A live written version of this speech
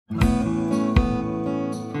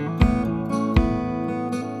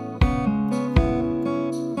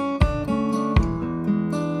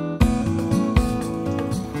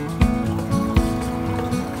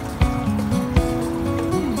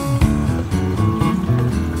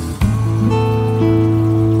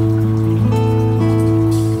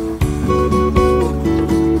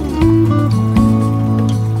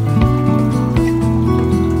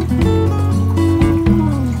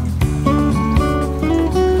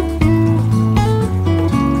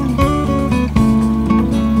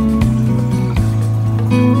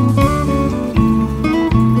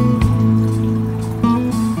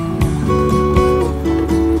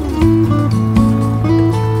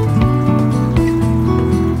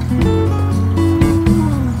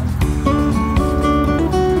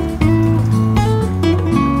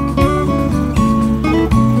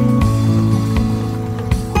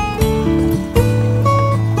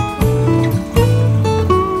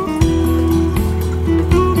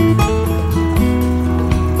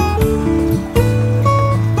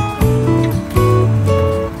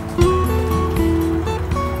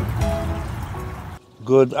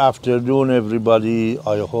Good afternoon, everybody.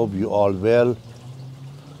 I hope you all well.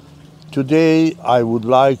 Today, I would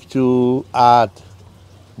like to add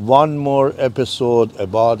one more episode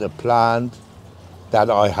about a plant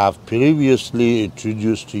that I have previously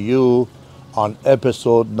introduced to you on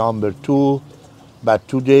episode number 2. But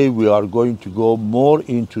today, we are going to go more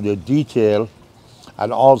into the detail,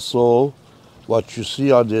 and also what you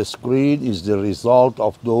see on the screen is the result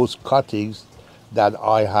of those cuttings that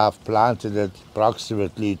I have planted it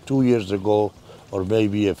approximately 2 years ago, or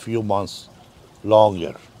maybe a few months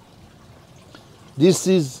longer. This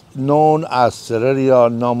is known as Ceraria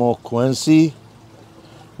namaquensis,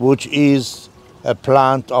 which is a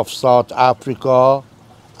plant of South Africa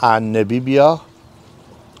and Namibia.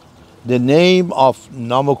 The name of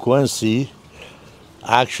namaquensis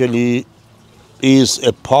actually is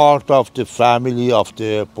a part of the family of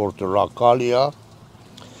the Portulacalia,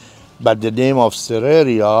 but the name of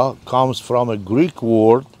Ceraria comes from a Greek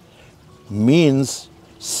word, means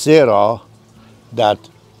Cera, that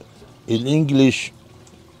in English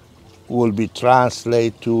will be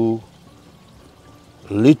translated to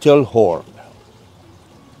little horn.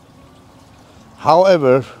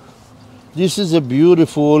 However, this is a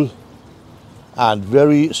beautiful and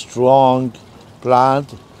very strong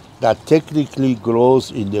plant that technically grows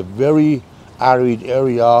in the very arid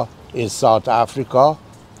area in South Africa.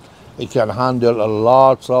 It can handle a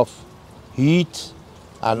lot of heat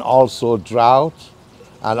and also drought,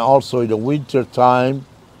 and also in the winter time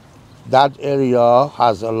that area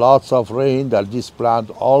has a lot of rain that this plant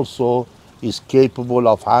also is capable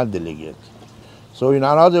of handling it. So in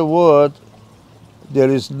another word, there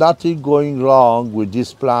is nothing going wrong with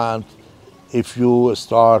this plant if you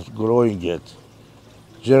start growing it.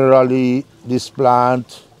 Generally, this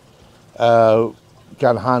plant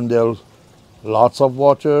can handle lots of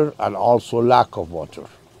water and also lack of water.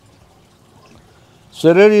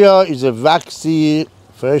 Ceraria is a waxy,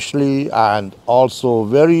 freshly and also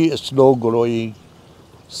very slow growing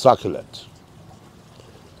succulent.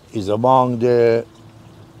 Is among the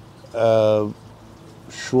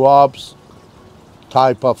shrubs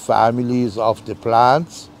type of families of the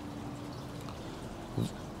plants.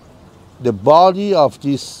 The body of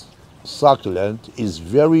this succulent is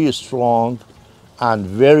very strong and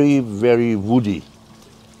very, very woody.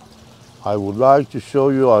 I would like to show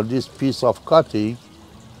you on this piece of cutting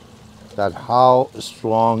that how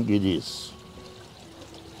strong it is,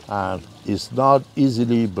 and it's not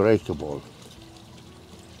easily breakable.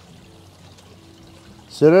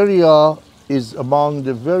 Ceraria is among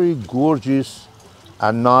the very gorgeous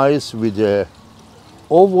and nice with the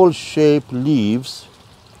oval shaped leaves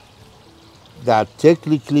that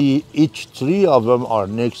technically each 3 of them are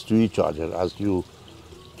next to each other, as you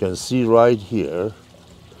can see right here.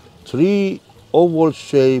 3 oval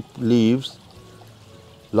shaped leaves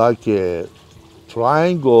like a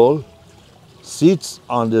triangle sits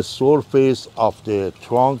on the surface of the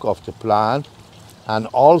trunk of the plant, and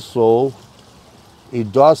also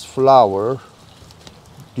it does flower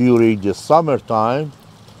during the summertime,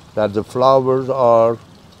 that the flowers are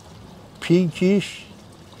pinkish,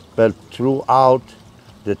 but throughout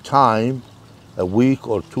the time, a week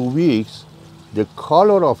or 2 weeks, the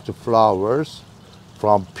color of the flowers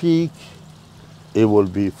from pink, it will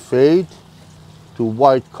be fade to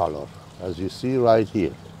white color, as you see right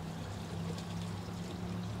here.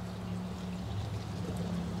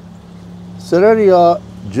 Ceraria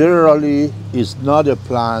generally is not a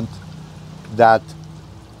plant that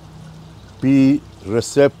be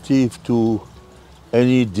receptive to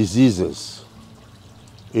any diseases.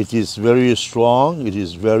 It is very strong, it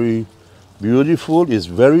is very beautiful, it's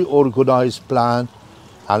very organized plant,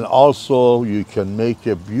 and also you can make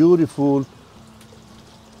a beautiful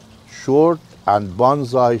short and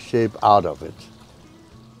bonsai shape out of it.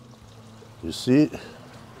 You see,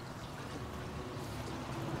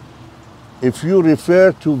 if you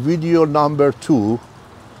refer to video number 2,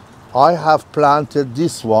 I have planted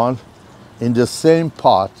this one in the same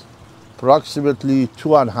pot approximately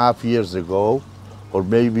 2.5 years ago, or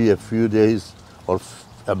maybe a few days or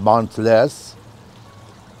a month less.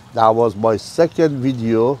 That was my second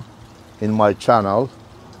video in my channel,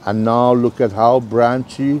 and now look at how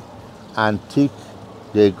branchy and thick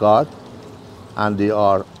they got, and they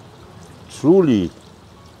are truly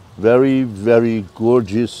very, very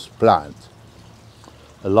gorgeous plant.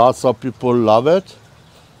 Lots of people love it,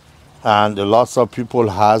 and lots of people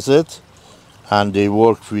has it, and they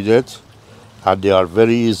work with it, and they are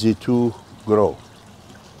very easy to grow.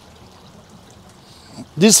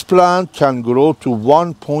 This plant can grow to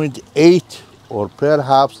 1.8 or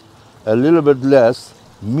perhaps a little bit less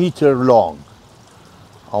meter long.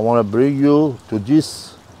 I want to bring you to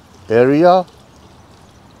this area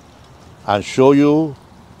and show you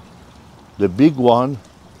the big one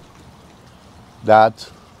that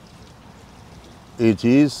it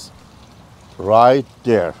is right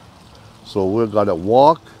there. So we're gonna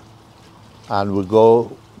walk and we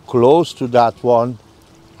go close to that one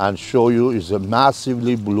and show you it's a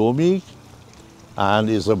massively blooming and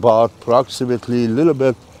is about approximately a little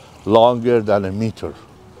bit longer than a meter.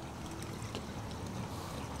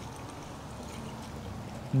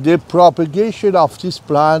 The propagation of this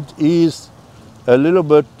plant is a little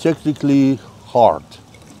bit technically hard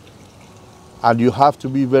and you have to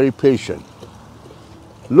be very patient.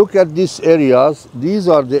 Look at these areas. These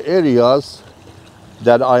are the areas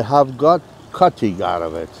that I have got cutting out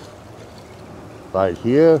of it. Right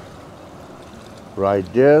here, right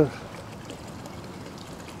there,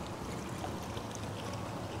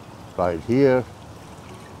 right here.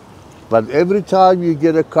 But every time you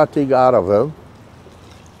get a cutting out of them,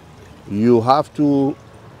 you have to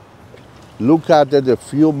look at it a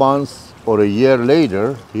few months or a year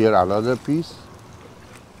later. Here another piece,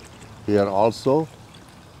 here also.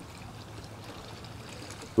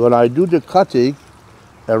 When I do the cutting,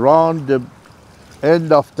 around the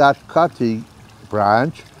end of that cutting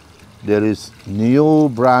branch, there is new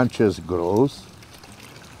branches grows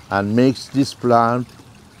and makes this plant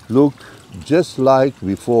look just like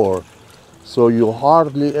before. So you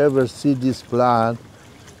hardly ever see this plant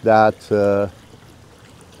that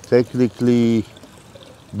technically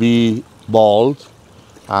be bald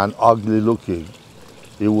and ugly looking.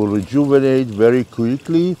 It will rejuvenate very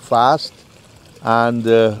quickly, fast, and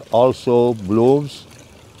also blooms.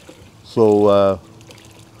 So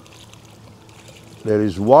there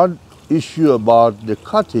is one issue about the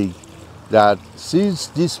cutting, that since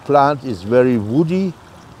this plant is very woody,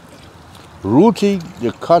 rooting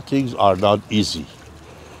the cuttings are not easy.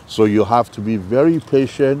 So you have to be very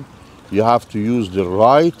patient. You have to use the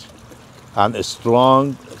right and a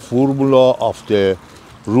strong formula of the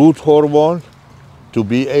root hormone to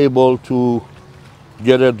be able to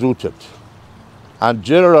get it rooted. And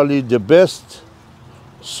generally the best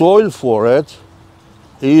soil for it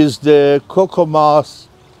is the cocoa moss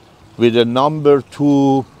with a number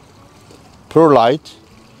 2 perlite,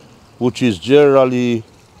 which is generally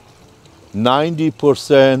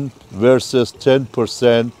 90% versus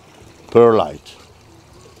 10% perlite.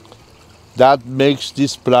 That makes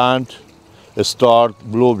this plant start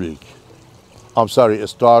blooming.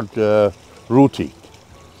 Start rooting.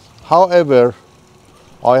 However,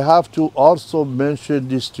 I have to also mention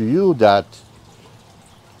this to you, that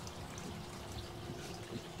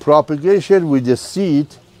propagation with the seed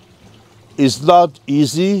is not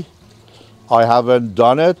easy. I haven't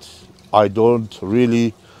done it. I don't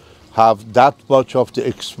really have that much of the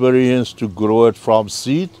experience to grow it from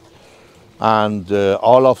seed. And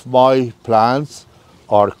all of my plants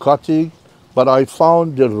are cutting, but I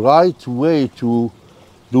found the right way to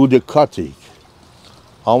do the cutting.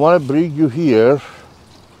 I want to bring you here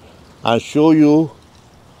and show you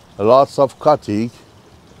lots of cutting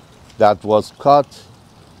that was cut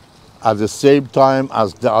at the same time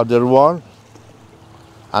as the other one,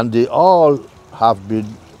 and they all have been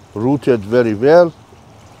rooted very well,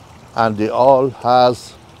 and they all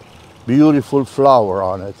has beautiful flower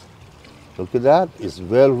on it. Look at that, it's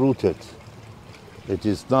well rooted. It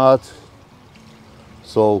is not.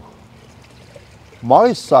 So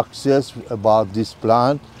my success about this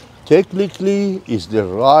plant technically is the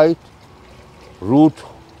right root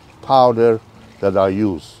powder that I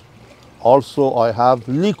use. Also I have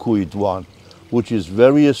liquid one, which is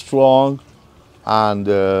very strong, and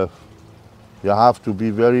you have to be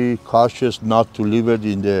very cautious not to leave it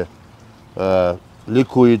in the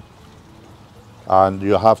liquid, and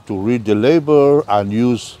you have to read the label and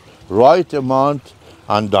use right amount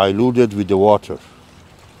and dilute it with the water.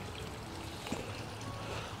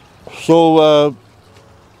 So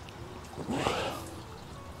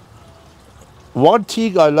one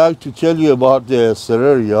thing I like to tell you about the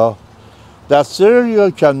Ceraria, that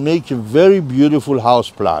Ceraria can make a very beautiful house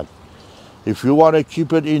plant. If you want to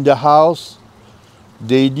keep it in the house,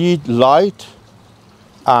 they need light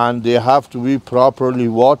and they have to be properly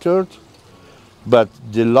watered. But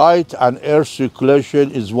the light and air circulation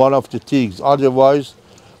is one of the things. Otherwise,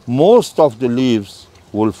 most of the leaves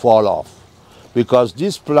will fall off, because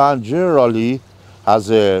this plant generally has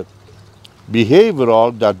a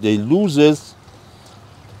behavioral that they loses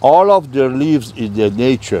all of their leaves in their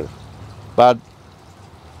nature. But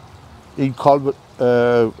in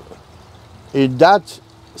that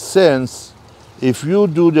sense, if you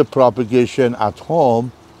do the propagation at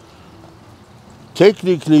home,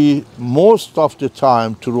 technically, most of the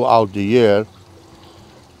time throughout the year,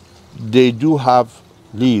 they do have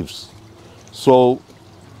leaves. So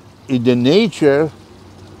in the nature,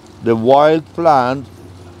 the wild plant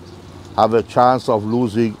have a chance of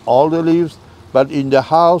losing all the leaves, but in the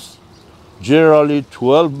house, generally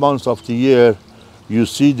 12 months of the year, you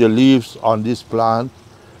see the leaves on this plant,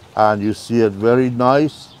 and you see it very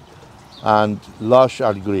nice and lush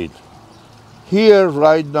and green. Here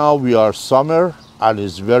right now we are summer and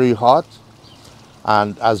it's very hot,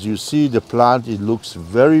 and as you see the plant, it looks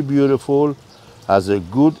very beautiful, has a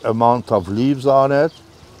good amount of leaves on it,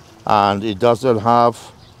 and it doesn't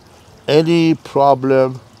have any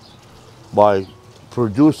problem by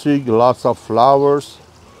producing lots of flowers.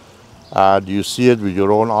 And you see it with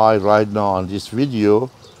your own eye right now on this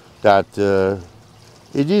video that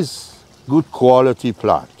it is good quality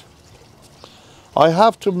plant. I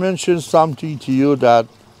have to mention something to you that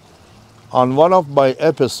on one of my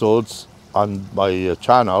episodes on my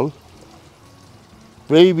channel,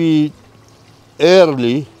 maybe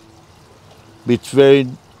early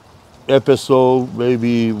between episode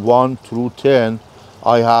maybe 1 through 10,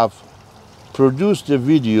 I have produced a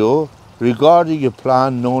video regarding a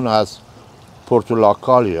plant known as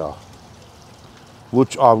Portulacalia,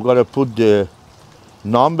 which I'm going to put the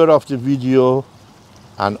number of the video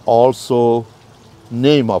and also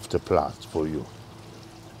name of the plant for you.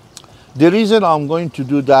 The reason I'm going to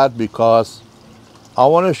do that because I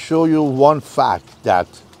want to show you one fact that,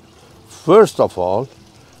 first of all,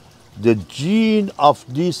 the gene of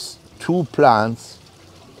these two plants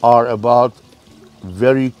are about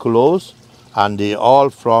very close, and they all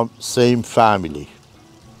from same family.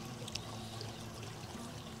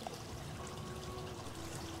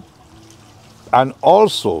 And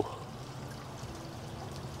also,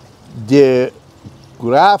 the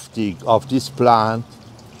grafting of this plant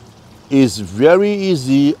is very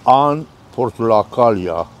easy on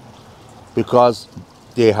Portulacalia because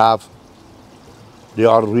they are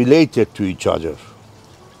related to each other.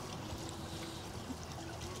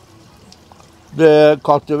 The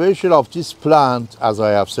cultivation of this plant, as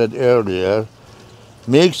I have said earlier,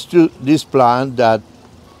 makes this plant that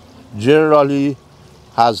generally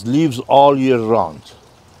has leaves all year round.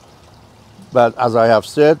 But as I have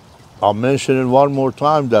said, I'll mention it one more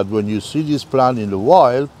time that when you see this plant in the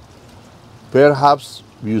wild, perhaps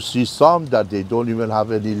you see some that they don't even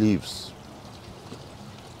have any leaves.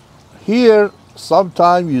 Here,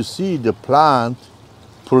 sometimes you see the plant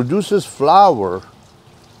produces flower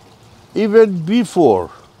even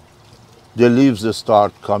before the leaves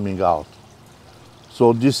start coming out.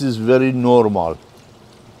 So this is very normal.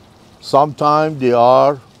 Sometimes they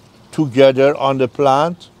are together on the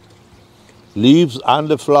plant, leaves and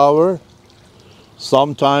the flower.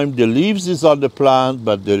 Sometimes the leaves is on the plant,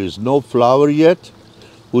 but there is no flower yet,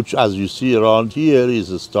 which as you see around here is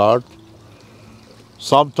a start.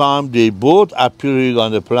 Sometimes they both appearing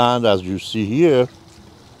on the plant, as you see here,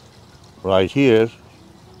 right here.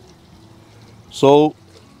 So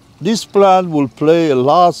this plant will play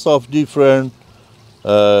lots of different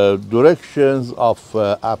directions of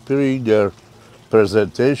appearing their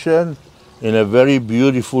presentation in a very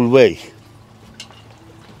beautiful way.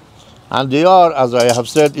 And they are, as I have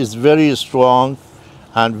said, is very strong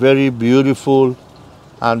and very beautiful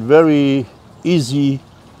and very easy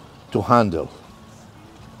to handle.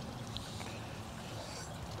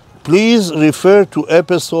 Please refer to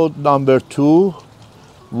episode number 2,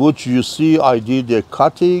 which you see I did a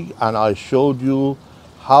cutting and I showed you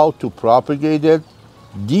how to propagate it.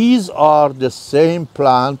 These are the same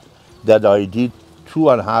plant that I did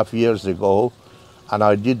 2.5 years ago, and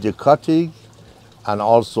I did the cutting and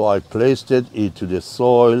also I placed it into the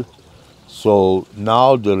soil. So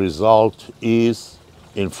now the result is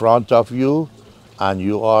in front of you and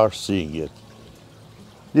you are seeing it.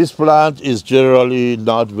 This plant is generally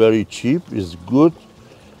not very cheap, it's good,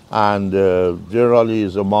 and generally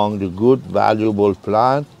is among the good valuable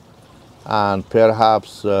plant, and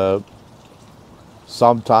perhaps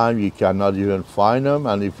sometimes you cannot even find them,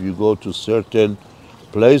 and if you go to certain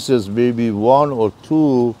places, maybe 1 or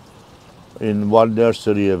 2 in one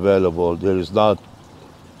nursery available. There is not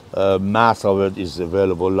a mass of it is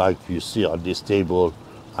available like you see on this table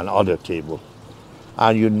and other table.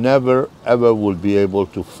 And you never ever will be able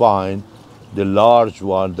to find the large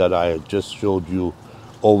one that I just showed you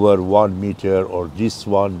over 1 meter, or this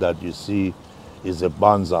one that you see is a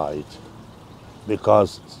bonsai,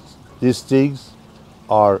 because these things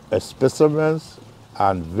are specimens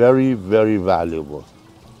and very, very valuable.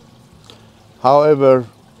 However,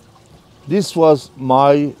 this was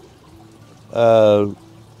my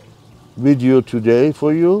video today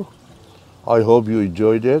for you. I hope you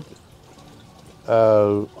enjoyed it.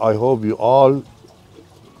 I hope you all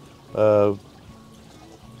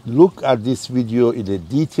look at this video in a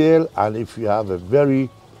detail, and if you have a very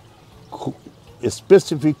a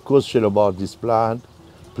specific question about this plant,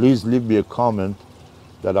 please leave me a comment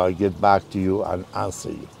that I'll get back to you and answer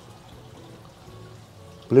you.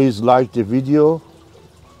 Please like the video,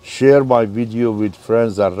 share my video with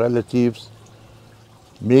friends and relatives.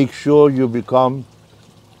 Make sure you become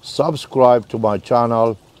subscribe to my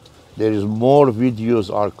channel. There is more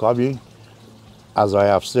videos are coming. As I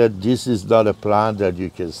have said, this is not a plant that you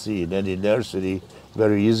can see in any nursery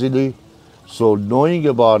very easily. So knowing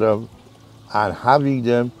about them and having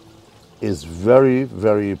them is very,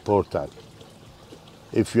 very important.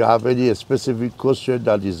 If you have any specific question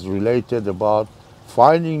that is related about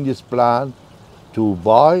finding this plant to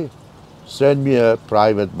buy, send me a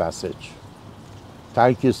private message.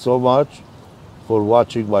 Thank you so much for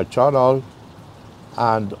watching my channel,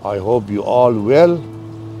 and I hope you all well.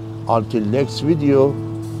 Until next video,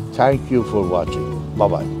 thank you for watching.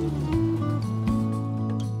 Bye-bye.